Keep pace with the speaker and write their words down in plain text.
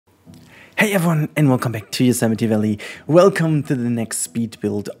Hey everyone, and welcome back to Yosemite Valley. Welcome to the next speed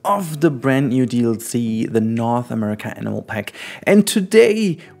build of the brand new DLC, the North America Animal Pack. And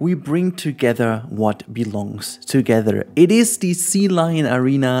today we bring together what belongs together. It is the Sea Lion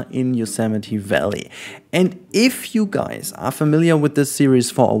Arena in Yosemite Valley. And if you guys are familiar with this series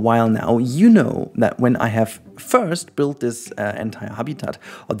for a while now, you know that when I have first built this entire habitat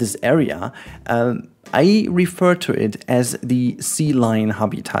or this area, I refer to it as the sea lion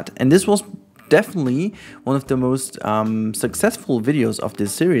habitat. And this was definitely one of the most successful videos of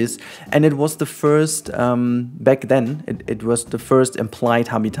this series, and it was the first, back then, it was the first implied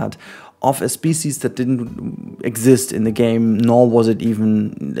habitat of a species that didn't exist in the game, nor was it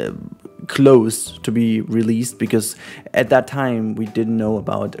even close to be released, because at that time we didn't know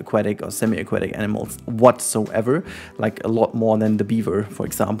about aquatic or semi-aquatic animals whatsoever, like a lot more than the beaver, for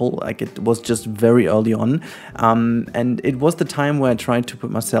example. Like, it was just very early on, and it was the time where I tried to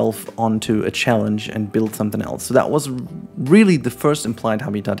put myself onto a challenge and build something else. So that was really the first implied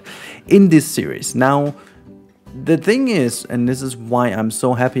habitat in this series. Now, the thing is, and this is why I'm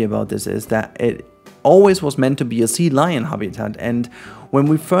so happy about this, is that it always was meant to be a sea lion habitat. And when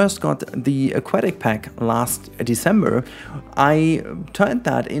we first got the aquatic pack last December, I turned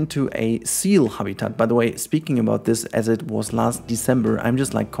that into a seal habitat. By the way, speaking about this as it was last December, I'm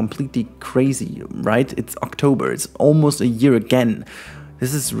just like completely crazy, right? It's October, it's almost a year again.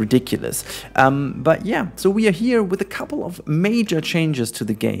 This is ridiculous. But yeah, so we are here with a couple of major changes to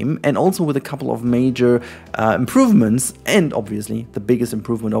the game, and also with a couple of major improvements, and obviously the biggest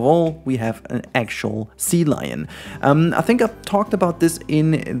improvement of all, we have an actual sea lion. I think I've talked about this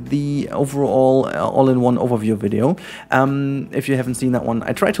in the overall all-in-one overview video. If you haven't seen that one,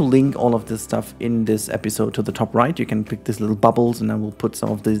 I try to link all of this stuff in this episode to the top right. You can pick these little bubbles and I will put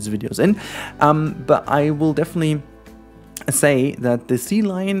some of these videos in. But I will definitely say that the sea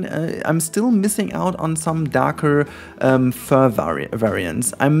lion, I'm still missing out on some darker fur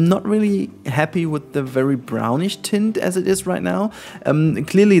variants. I'm not really happy with the very brownish tint as it is right now.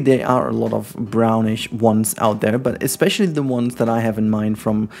 Clearly there are a lot of brownish ones out there, but especially the ones that I have in mind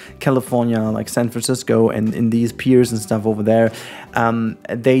from California, like San Francisco, and in these piers and stuff over there,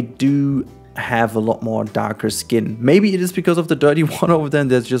 they do have a lot more darker skin. Maybe it is because of the dirty water over there,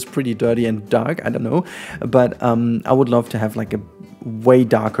 that's just pretty dirty and dark, I don't know. But I would love to have like a way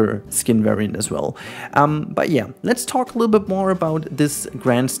darker skin variant as well. But yeah, let's talk a little bit more about this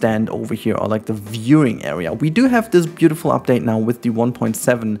grandstand over here, or like the viewing area. We do have this beautiful update now with the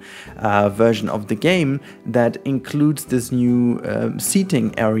 1.7 version of the game that includes this new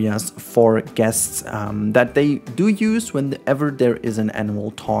seating areas for guests that they do use whenever there is an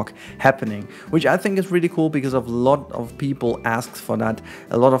animal talk happening, which I think is really cool, because a lot of people asked for that.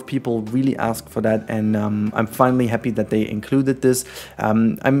 A lot of people really asked for that, and I'm finally happy that they included this.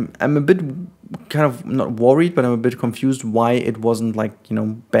 I'm a bit kind of not worried, but I'm a bit confused why it wasn't like, you know,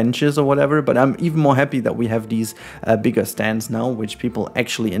 benches or whatever. But I'm even more happy that we have these bigger stands now, which people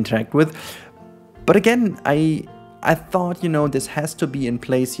actually interact with. But again, I thought, you know, this has to be in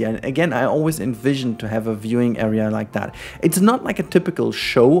place here. And again, I always envisioned to have a viewing area like that. It's not like a typical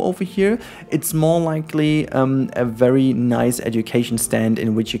show over here. It's more likely a very nice education stand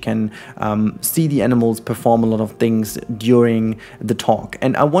in which you can see the animals perform a lot of things during the talk.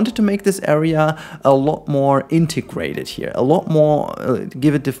 And I wanted to make this area a lot more integrated here, a lot more,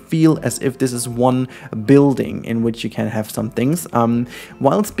 give it the feel as if this is one building in which you can have some things.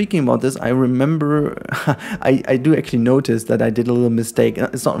 While speaking about this, I remember I do actually notice that I did a little mistake.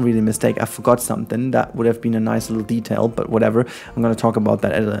 It's not really a mistake, I forgot something that would have been a nice little detail, but whatever. I'm going to talk about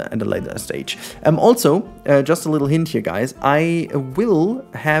that at a later stage. Also, just a little hint here, guys, I will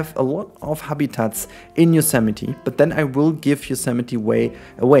have a lot of habitats in Yosemite, but then I will give Yosemite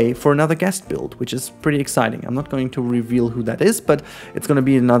away for another guest build, which is pretty exciting. I'm not going to reveal who that is, but it's going to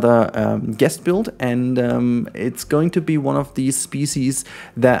be another guest build, and it's going to be one of these species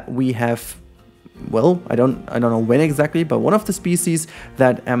that we have. Well, I don't know when exactly, but one of the species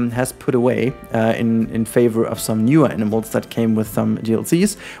that has put away in favor of some newer animals that came with some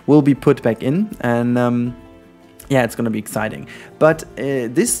DLCs will be put back in, and yeah, it's going to be exciting. But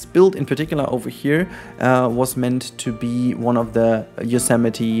this build in particular over here was meant to be one of the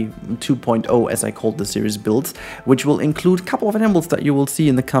Yosemite 2.0, as I called the series, builds, which will include a couple of animals that you will see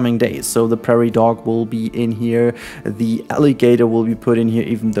in the coming days. So the prairie dog will be in here, the alligator will be put in here,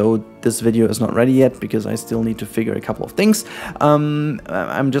 even though this video is not ready yet because I still need to figure a couple of things.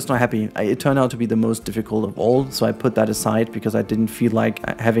 I'm just not happy. It turned out to be the most difficult of all, so I put that aside because I didn't feel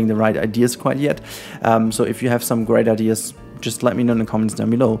like having the right ideas quite yet. So if you have some great ideas, just let me know in the comments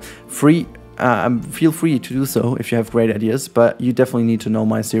down below. feel free to do so if you have great ideas, but you definitely need to know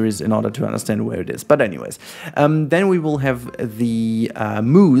my series in order to understand where it is. But anyways, then we will have the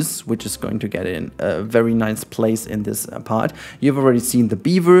moose, which is going to get in a very nice place in this part. You've already seen the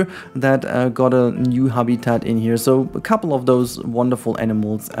beaver that got a new habitat in here. So a couple of those wonderful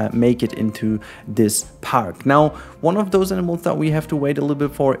animals make it into this park. Now, one of those animals that we have to wait a little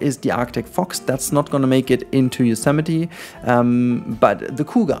bit for is the Arctic fox. That's not going to make it into Yosemite, but the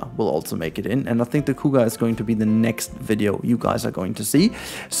cougar will also make it in, and I think the cougar is going to be the next video you guys are going to see.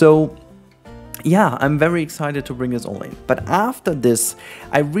 So yeah, I'm very excited to bring this all in. But after this,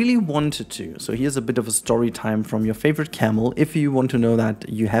 I really wanted to. So here's a bit of a story time from your favorite camel. If you want to know that,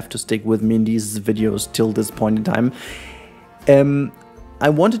 you have to stick with me in these videos till this point in time. I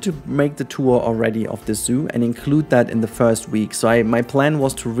wanted to make the tour already of the zoo and include that in the first week. So my plan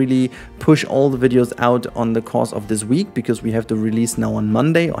was to really push all the videos out on the course of this week, because we have to release now on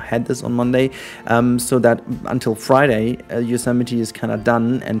Monday, or had this on Monday, so that until Friday, Yosemite is kind of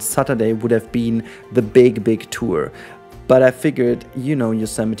done, and Saturday would have been the big tour. But I figured, you know,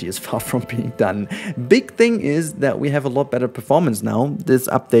 Yosemite is far from being done. Big thing is that we have a lot better performance now. This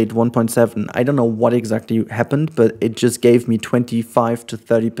update 1.7, I don't know what exactly happened, but it just gave me 25 to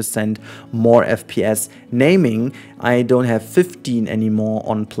 30% more FPS. Naming, I don't have 15 anymore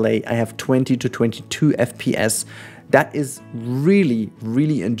on play. I have 20 to 22 FPS. That is really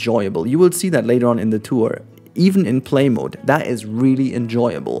enjoyable. You will see that later on in the tour. Even in play mode, that is really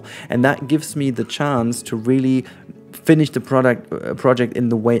enjoyable. And that gives me the chance to really finish the project in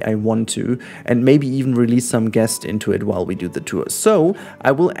the way I want to, and maybe even release some guests into it while we do the tour. So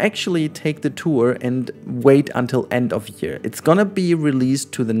I will actually take the tour and wait until end of year. It's gonna be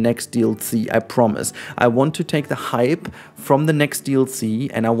released to the next DLC, I promise. I want to take the hype from the next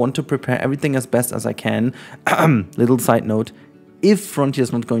DLC, and I want to prepare everything as best as I can. Little side note, if Frontier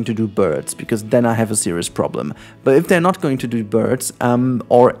is not going to do birds, because then I have a serious problem. But if they're not going to do birds,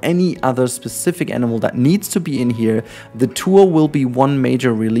 or any other specific animal that needs to be in here, the tour will be one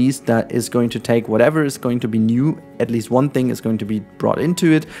major release that is going to take whatever is going to be new. At least one thing is going to be brought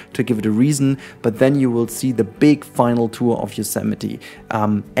into it to give it a reason, but then you will see the big final tour of Yosemite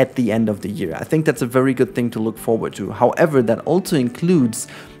at the end of the year. I think that's a very good thing to look forward to. However, that also includes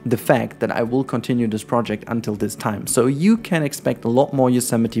the fact that I will continue this project until this time. So you can expect a lot more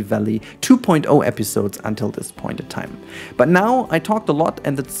Yosemite Valley 2.0 episodes until this point in time. But now I talked a lot,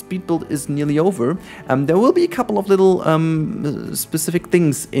 and the speed build is nearly over. There will be a couple of little specific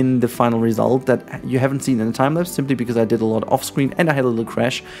things in the final result that you haven't seen in the time lapse, simply because I did a lot off screen and I had a little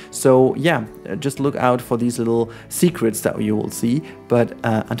crash. So yeah, just look out for these little secrets that you will see. But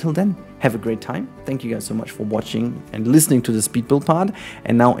until then, have a great time. Thank you guys so much for watching and listening to the speed build part,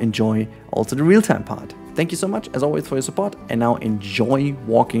 and now enjoy also the real-time part. Thank you so much as always for your support, and now enjoy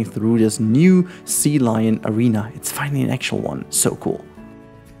walking through this new sea lion arena. It's finally an actual one. So cool.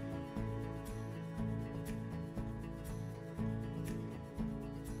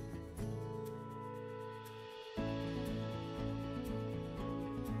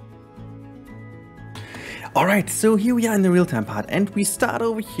 Alright, so here we are in the real-time part, and we start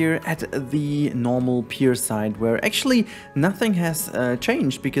over here at the normal pier side, where actually nothing has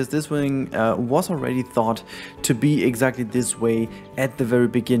changed, because this wing was already thought to be exactly this way at the very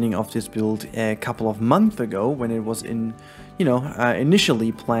beginning of this build a couple of months ago, when it was in, you know,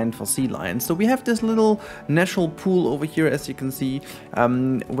 initially planned for sea lions. So we have this little natural pool over here, as you can see,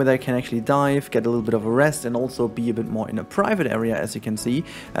 where they can actually dive, get a little bit of a rest, and also be a bit more in a private area, as you can see.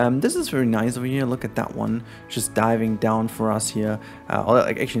 This is very nice over here. Look at that one, just diving down for us here. Or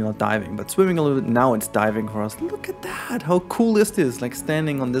actually not diving, but swimming a little bit. Now it's diving for us. Look at that. How cool is this? Like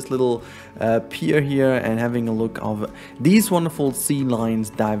standing on this little pier here and having a look of these wonderful sea lions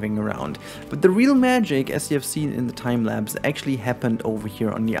diving around. But the real magic, as you have seen in the time lapse, actually happened over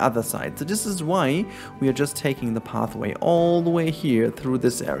here on the other side. So this is why we are just taking the pathway all the way here through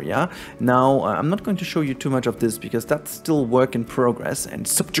this area. Now I'm not going to show you too much of this, because that's still work in progress and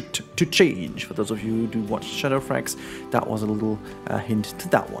subject to change. For those of you who do watch Shadow Frags, that was a little hint to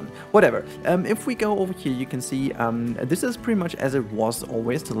that one. Whatever. If we go over here, you can see this is pretty much as it was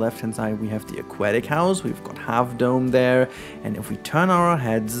always. To the left hand side we have the aquatic house, we've got Half Dome there, and if we turn our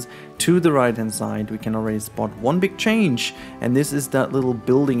heads to the right hand side, we can already spot one big change, and this is that little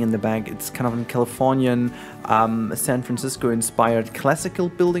building in the back. It's kind of a Californian, San Francisco inspired classical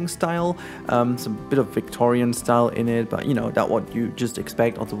building style. It's a bit of Victorian style in it, but you know, that what you just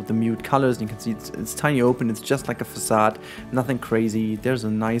expect. Also with the mute colors, you can see it's tiny open, it's just like a facade, nothing crazy. There's a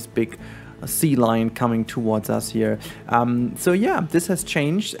nice big sea lion coming towards us here. So yeah, this has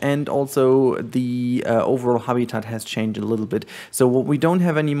changed, and also the overall habitat has changed a little bit. So what we don't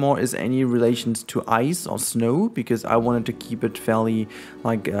have anymore is any relations to ice or snow, because I wanted to keep it fairly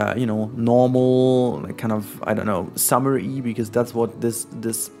like you know, normal, like kind of, I don't know, summery, because that's what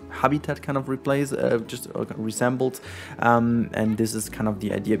this habitat kind of resembles, and this is kind of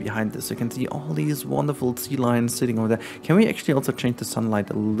the idea behind this. You can see all these wonderful sea lions sitting over there. Can we actually also change the sunlight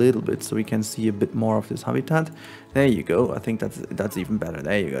a little bit so we can see a bit more of this habitat? There you go. I think that's even better.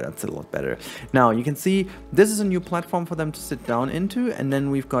 There you go. That's a lot better. Now you can see this is a new platform for them to sit down into, and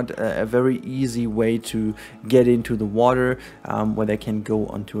then we've got a very easy way to get into the water, where they can go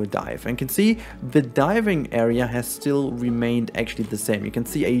onto a dive. And you can see the diving area has still remained actually the same. You can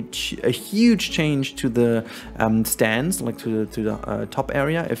see a huge change to the stands, like to the top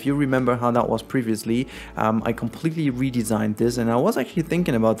area. If you remember how that was previously, I completely redesigned this, and I was actually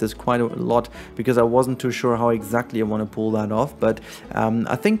thinking about this quite a lot because I wasn't too sure how exactly I want to pull that off, but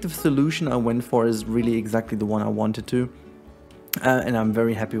I think the solution I went for is really exactly the one I wanted to. And I'm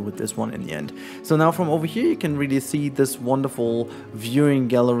very happy with this one in the end. So now from over here you can really see this wonderful viewing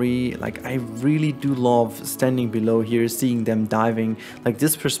gallery. Like, I really do love standing below here, seeing them diving. Like,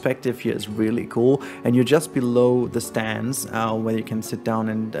 this perspective here is really cool, and you're just below the stands where you can sit down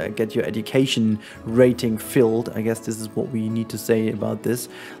and get your education rating filled. I guess this is what we need to say about this.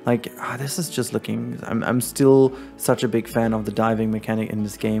 Like, this is just looking, I'm still such a big fan of the diving mechanic in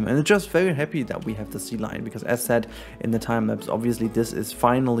this game, and I'm just very happy that we have the sea lion, because as said in the time lapse, obviously this is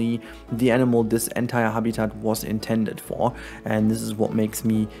finally the animal this entire habitat was intended for, and this is what makes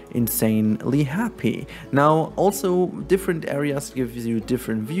me insanely happy. Now also different areas gives you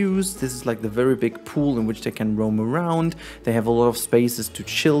different views. This is like the very big pool in which they can roam around. They have a lot of spaces to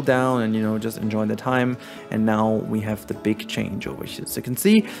chill down and, you know, just enjoy the time. And now we have the big change over here. So you can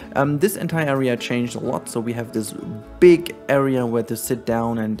see this entire area changed a lot. So we have this big area where to sit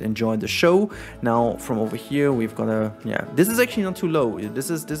down and enjoy the show. Now from over here we've got a, yeah, this is actually not too low. This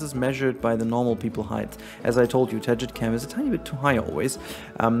is measured by the normal people height. As I told you, Tedget Cam is a tiny bit too high always.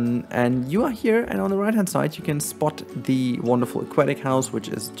 And you are here, and on the right hand side you can spot the wonderful aquatic house, which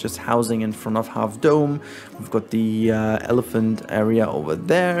is just housing in front of Half Dome. We've got the elephant area over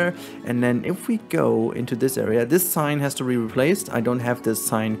there, and then if we go into this area, this sign has to be replaced. I don't have this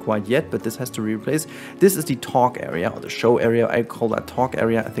sign quite yet, but this has to be replaced. This is the talk area, or the show area. I call that talk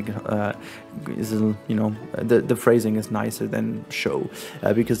area. I think is, you know, the phrasing is nicer than show,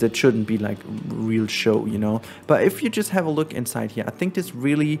 because it shouldn't be like real show, you know. But if you just have a look inside here, I think this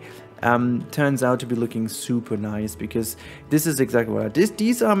really turns out to be looking super nice, because this is exactly what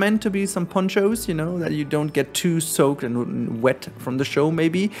these are meant to be some ponchos, you know, that you don't get too soaked and wet from the show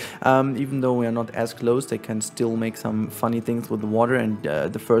maybe. Even though we are not as close, they can still make some funny things with the water, and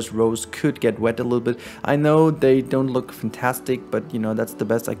the first rows could get wet a little bit. I know they don't look fantastic, but you know, that's the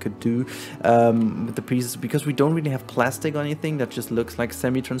best I could do with the pieces, because we don't really have plastic or anything that just looks like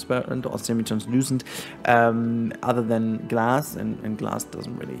semi-transparent or semi-translucent, other than glass, and glass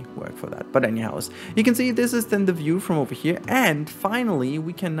doesn't really work for that. But anyhow, you can see this is then the view from over here, and finally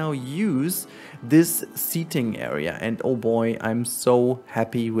we can now use this seating area, and oh boy, I'm so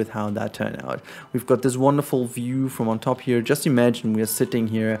happy with how that turned out. We've got this wonderful view from on top here. Just imagine we are sitting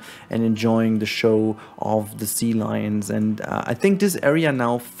here and enjoying the show of the sea lions, and I think this area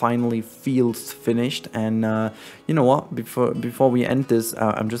now finally feels finished. And you know what, before we end this,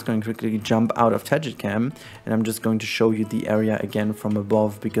 I'm just going to quickly jump out of Tedget Cam, and I'm just going to show you the area again from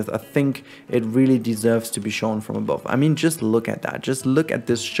above, because I think it really deserves to be shown from above. I mean, just look at that. Just look at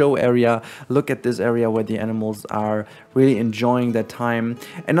this show area. Look at this area where the animals are really enjoying their time.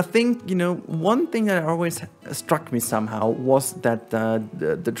 And I think, you know, one thing that always struck me somehow was that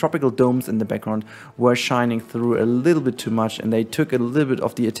the tropical domes in the background were shining through a little bit too much, and they took a little bit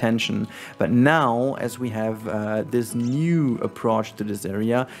of the attention. But now, as we have this new approach to this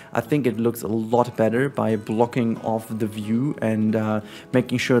area, I think it looks a lot better by blocking off the view and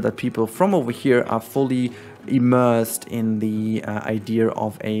making sure that people from over here are fully immersed in the idea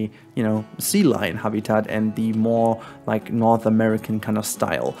of a, you know, sea lion habitat and the more like North American kind of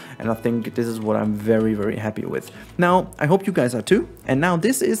style. And I think this is what I'm very, very happy with. Now, I hope you guys are too. And now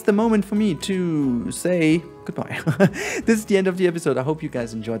this is the moment for me to say goodbye. This is the end of the episode. I hope you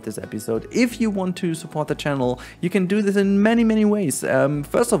guys enjoyed this episode. If you want to support the channel, you can do this in many ways.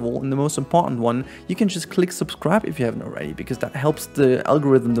 First of all, and the most important one, you can just click subscribe if you haven't already, because that helps the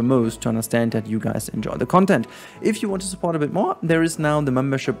algorithm the most to understand that you guys enjoy the content. If you want to support a bit more, there is now the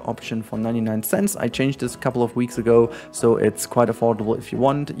membership option for 99 cents. I changed this a couple of weeks ago, so it's quite affordable if you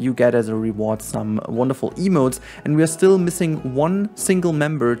want. You get as a reward some wonderful emotes, and we are still missing one single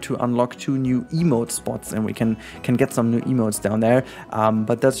member to unlock 2 new emote spots, and we can get some new emotes down there,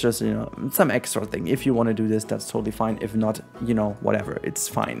 but that's just, you know, some extra thing. If you want to do this, that's totally fine. If not, you know, whatever, it's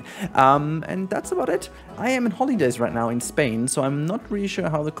fine. And that's about it. I am in holidays right now in Spain, so I'm not really sure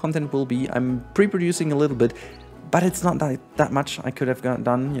how the content will be. I'm pre-producing a little bit, but it's not that much I could have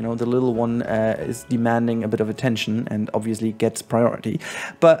done. You know, the little one is demanding a bit of attention and obviously gets priority.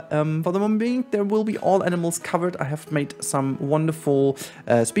 But for the moment being, there will be all animals covered. I have made some wonderful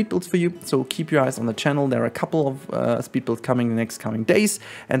speed builds for you, so keep your eyes on the channel. There are a couple of speed builds coming the next coming days,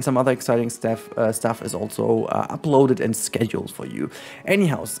 and some other exciting stuff is also uploaded and scheduled for you.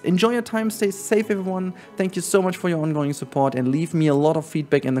 Anyhow, enjoy your time, stay safe everyone. Thank you so much for your ongoing support, and leave me a lot of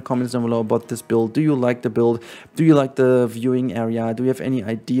feedback in the comments down below about this build. Do you like the build? Do you like the viewing area? Do you have any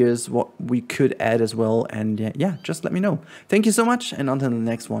ideas what we could add as well? And yeah, just let me know. Thank you so much, and until the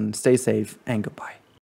next one, stay safe and goodbye.